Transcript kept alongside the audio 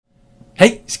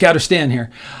Hey, Scouter Stan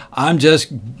here. I'm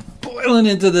just boiling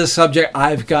into this subject.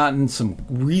 I've gotten some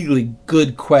really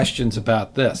good questions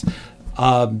about this.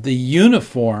 The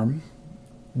uniform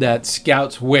that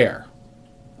Scouts wear,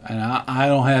 and I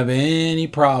don't have any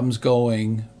problems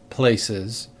going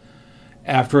places.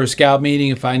 After a Scout meeting,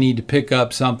 if I need to pick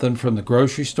up something from the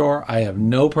grocery store, I have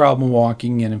no problem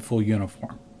walking in full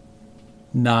uniform.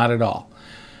 Not at all.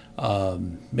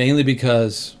 Mainly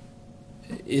because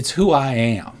it's who I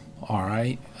am. All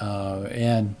right.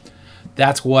 And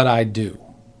that's what I do.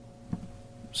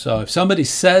 So if somebody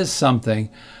says something,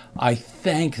 I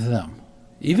thank them.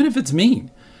 Even if it's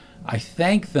mean, I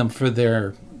thank them for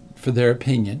their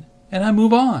opinion and I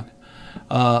move on.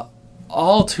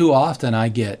 All too often I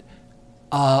get,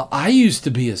 I used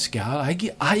to be a scout.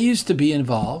 I used to be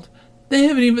involved. They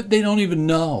don't even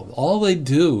know. All they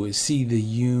do is see the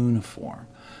uniform.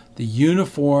 The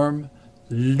uniform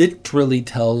literally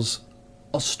tells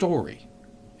a story.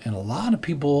 And a lot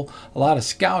of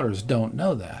scouters don't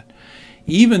know that.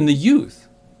 Even the youth,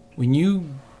 when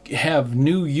you have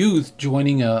new youth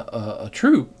joining a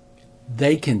troop,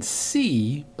 they can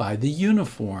see by the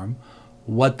uniform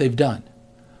what they've done,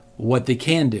 what they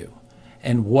can do,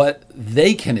 and what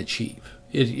they can achieve.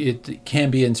 It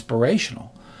can be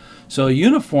inspirational. So a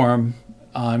uniform,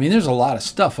 there's a lot of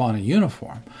stuff on a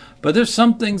uniform, but there's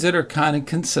some things that are kind of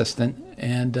consistent,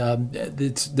 and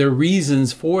the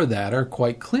reasons for that are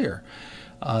quite clear.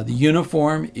 The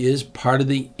uniform is part of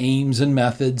the aims and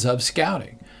methods of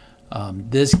scouting.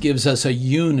 This gives us a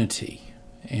unity,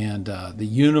 and the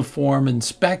uniform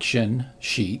inspection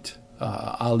sheet,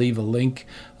 I'll leave a link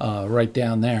right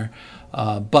down there,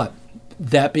 but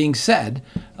that being said,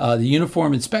 the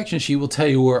uniform inspection sheet will tell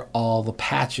you where all the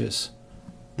patches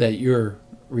that you're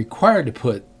required to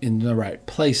put in the right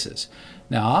places.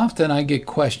 Now, often I get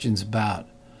questions about,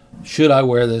 should I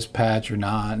wear this patch or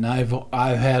not? And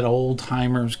I've had old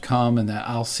timers come and that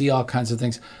I'll see all kinds of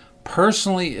things.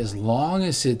 Personally, as long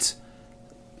as it's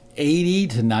 80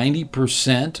 to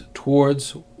 90%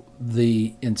 towards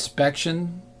the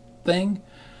inspection thing,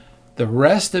 the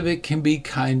rest of it can be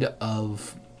kind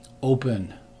of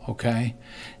open, okay?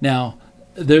 Now,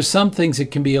 there's some things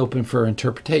that can be open for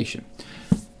interpretation.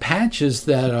 Patches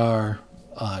that are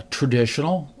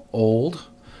traditional, old.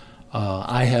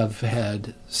 I have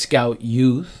had Scout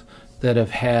youth that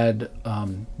have had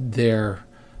their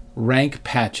rank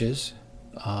patches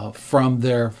from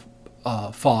their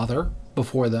father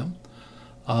before them.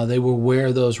 They will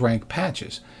wear those rank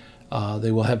patches.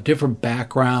 They will have different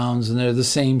backgrounds and they're the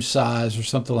same size or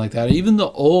something like that. Even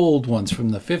the old ones from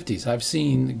the 50s. I've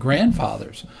seen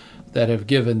grandfathers that have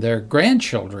given their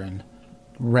grandchildren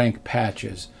rank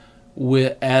patches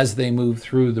as they move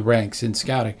through the ranks in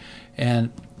scouting.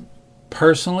 And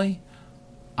personally,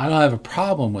 I don't have a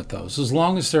problem with those as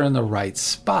long as they're in the right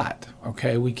spot.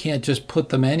 Okay, we can't just put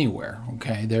them anywhere.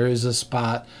 Okay, there is a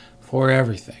spot for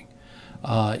everything.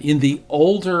 In the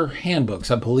older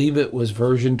handbooks, I believe it was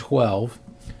version 12,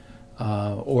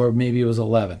 or maybe it was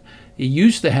 11. It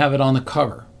used to have it on the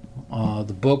cover.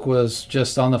 The book was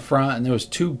just on the front, and there was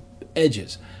two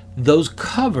edges. Those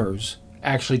covers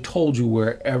actually told you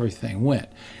where everything went.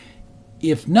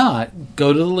 If not,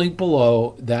 go to the link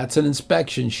below. That's an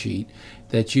inspection sheet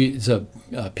it's a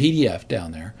PDF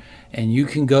down there, and you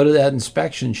can go to that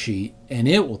inspection sheet, and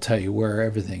it will tell you where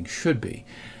everything should be.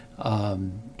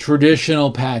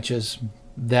 Traditional patches,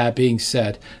 that being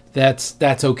said,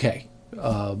 that's okay.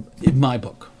 In my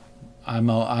book,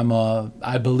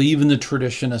 I believe in the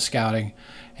tradition of scouting,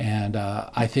 and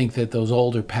I think that those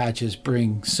older patches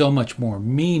bring so much more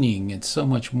meaning and so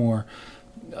much more.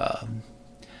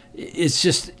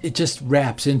 It just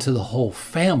wraps into the whole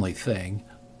family thing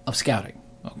of scouting,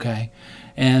 okay?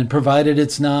 And provided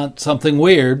it's not something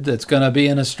weird that's going to be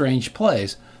in a strange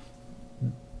place,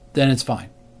 then it's fine.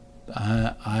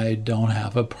 I don't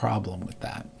have a problem with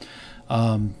that.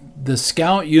 The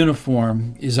scout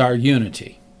uniform is our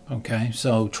unity. Okay,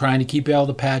 so trying to keep all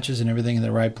the patches and everything in the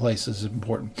right places is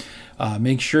important.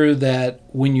 Make sure that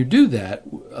when you do that,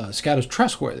 Scout is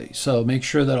trustworthy. So make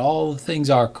sure that all the things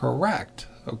are correct.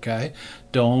 Okay,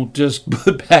 don't just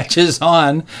put patches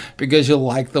on because you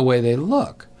like the way they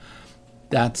look.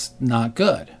 That's not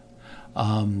good.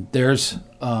 There's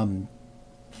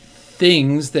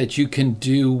things that you can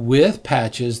do with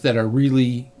patches that are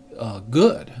really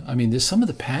good. I mean, there's some of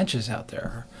the patches out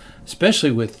there,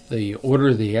 especially with the Order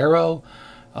of the Arrow.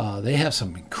 They have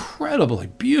some incredibly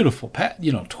beautiful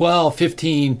 12,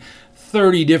 15,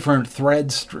 30 different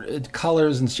threads,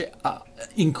 colors, and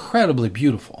incredibly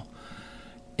beautiful.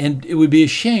 And it would be a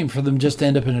shame for them just to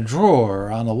end up in a drawer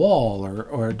or on the wall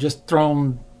or just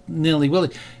thrown nilly-willy.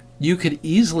 you could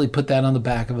easily put that on the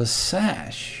back of a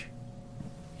sash.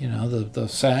 You know, the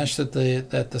sash that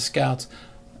the scouts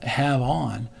have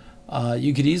on.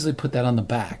 You could easily put that on the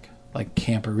back, like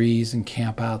camporees and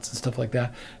campouts and stuff like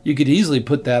that. You could easily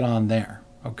put that on there.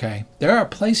 Okay, there are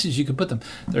places you could put them.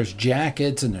 There's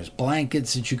jackets and there's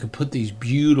blankets that you could put these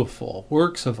beautiful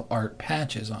works of art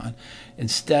patches on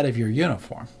instead of your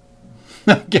uniform.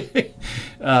 Okay,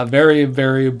 very,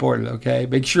 very important. Okay,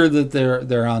 make sure that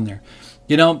they're on there.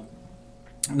 You know,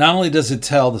 not only does it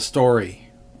tell the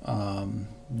story, the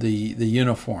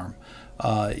uniform,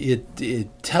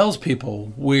 it tells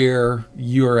people where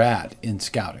you're at in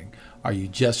scouting. Are you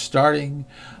just starting?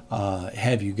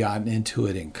 Have you gotten into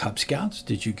it in Cub Scouts?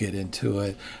 Did you get into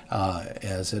it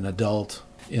as an adult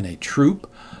in a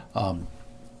troop?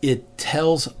 It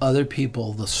tells other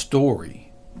people the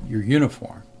story. Your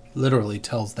uniform literally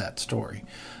tells that story.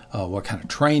 What kind of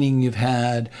training you've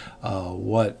had,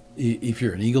 what if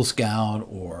you're an Eagle Scout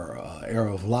or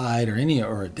Arrow of Light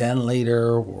or a Den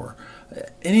Leader or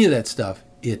any of that stuff.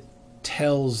 It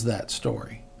tells that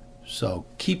story. So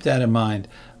keep that in mind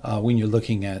when you're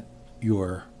looking at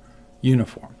your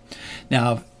uniform.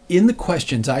 Now, in the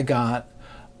questions, I got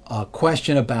a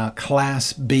question about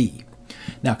Class B.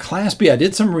 Now, Class B, I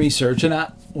did some research,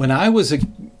 and when I was a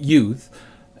youth,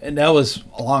 and that was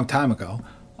a long time ago,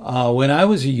 when I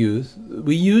was a youth,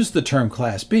 we used the term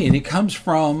Class B, and it comes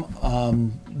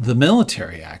from the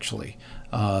military, actually.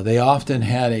 They often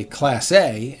had a Class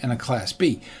A and a Class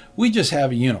B. We just have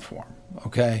a uniform,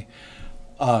 okay?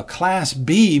 Class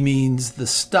B means the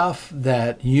stuff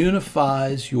that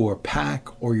unifies your pack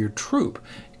or your troop.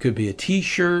 It could be a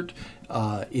T-shirt.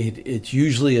 It's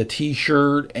usually a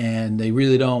T-shirt, and they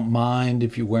really don't mind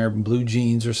if you wear blue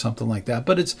jeans or something like that.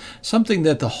 But it's something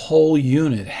that the whole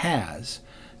unit has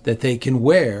that they can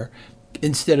wear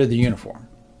instead of the uniform.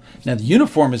 Now, the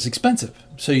uniform is expensive,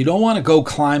 so you don't want to go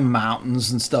climb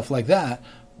mountains and stuff like that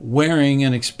wearing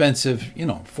an expensive,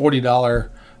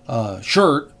 $40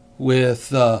 shirt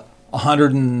with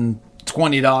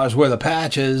 $120 worth of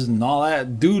patches and all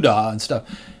that doodah and stuff.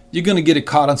 You're going to get it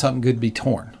caught on something could be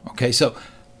torn. Okay, so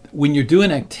when you're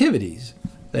doing activities,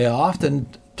 they often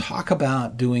talk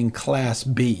about doing Class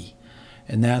B,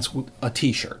 and that's a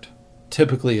T-shirt,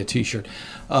 typically a T-shirt.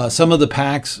 Some of the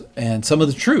packs and some of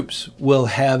the troops will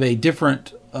have a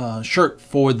different shirt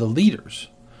for the leaders,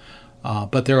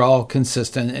 but they're all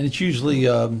consistent, and it's usually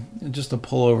just a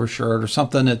pullover shirt or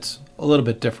something that's a little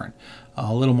bit different,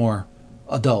 a little more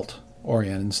adult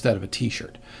oriented instead of a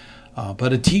T-shirt.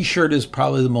 But a T-shirt is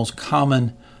probably the most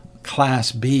common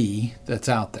Class B that's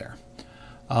out there.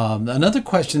 Another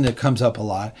question that comes up a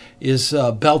lot is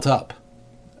belt up.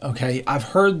 Okay, I've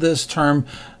heard this term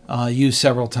used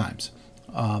several times.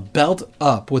 Belt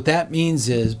up, what that means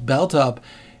is belt up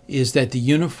is that the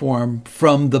uniform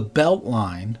from the belt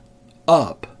line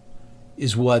up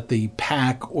is what the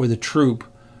pack or the troop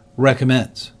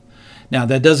recommends. Now,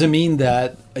 that doesn't mean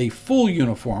that a full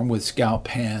uniform with scout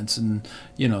pants and,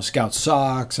 scout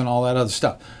socks and all that other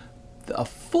stuff. A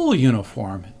full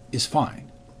uniform is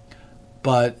fine.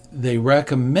 But they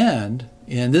recommend,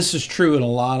 and this is true in a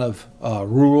lot of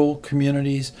rural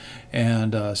communities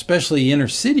and especially inner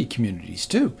city communities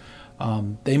too,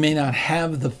 they may not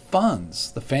have the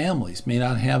funds, the families may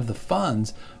not have the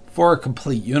funds for a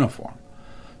complete uniform.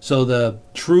 So the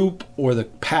troop or the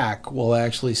pack will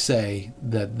actually say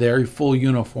that their full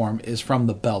uniform is from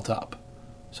the belt up.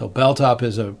 So belt up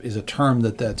is a term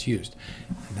that's used.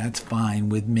 And that's fine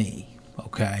with me,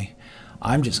 okay?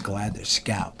 I'm just glad they're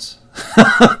scouts.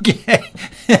 Okay?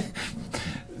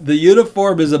 The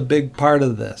uniform is a big part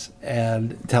of this.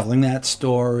 And telling that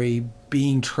story,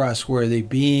 being trustworthy,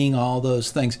 being all those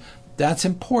things, that's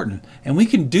important. And we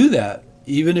can do that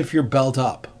even if you're belt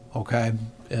up, okay?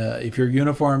 If your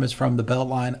uniform is from the belt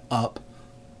line up,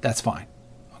 that's fine,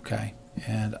 okay?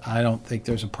 And I don't think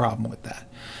there's a problem with that.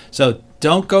 So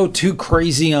don't go too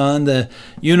crazy on the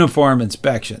uniform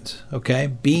inspections, okay?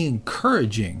 Be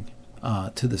encouraging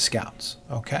to the scouts,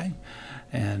 okay?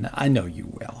 And I know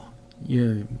you will.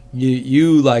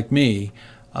 You like me,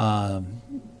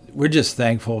 we're just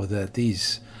thankful that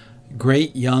these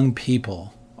great young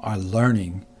people are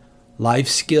learning life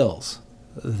skills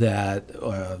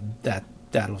that'll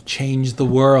change the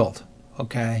world,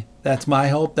 okay? That's my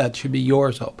hope. That should be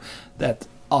yours hope. That's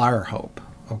our hope,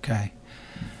 okay?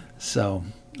 So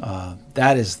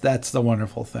that's the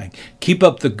wonderful thing. Keep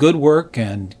up the good work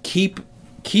and keep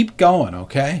going,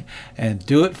 okay? And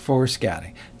do it for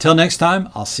scouting. Till next time,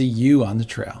 I'll see you on the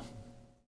trail.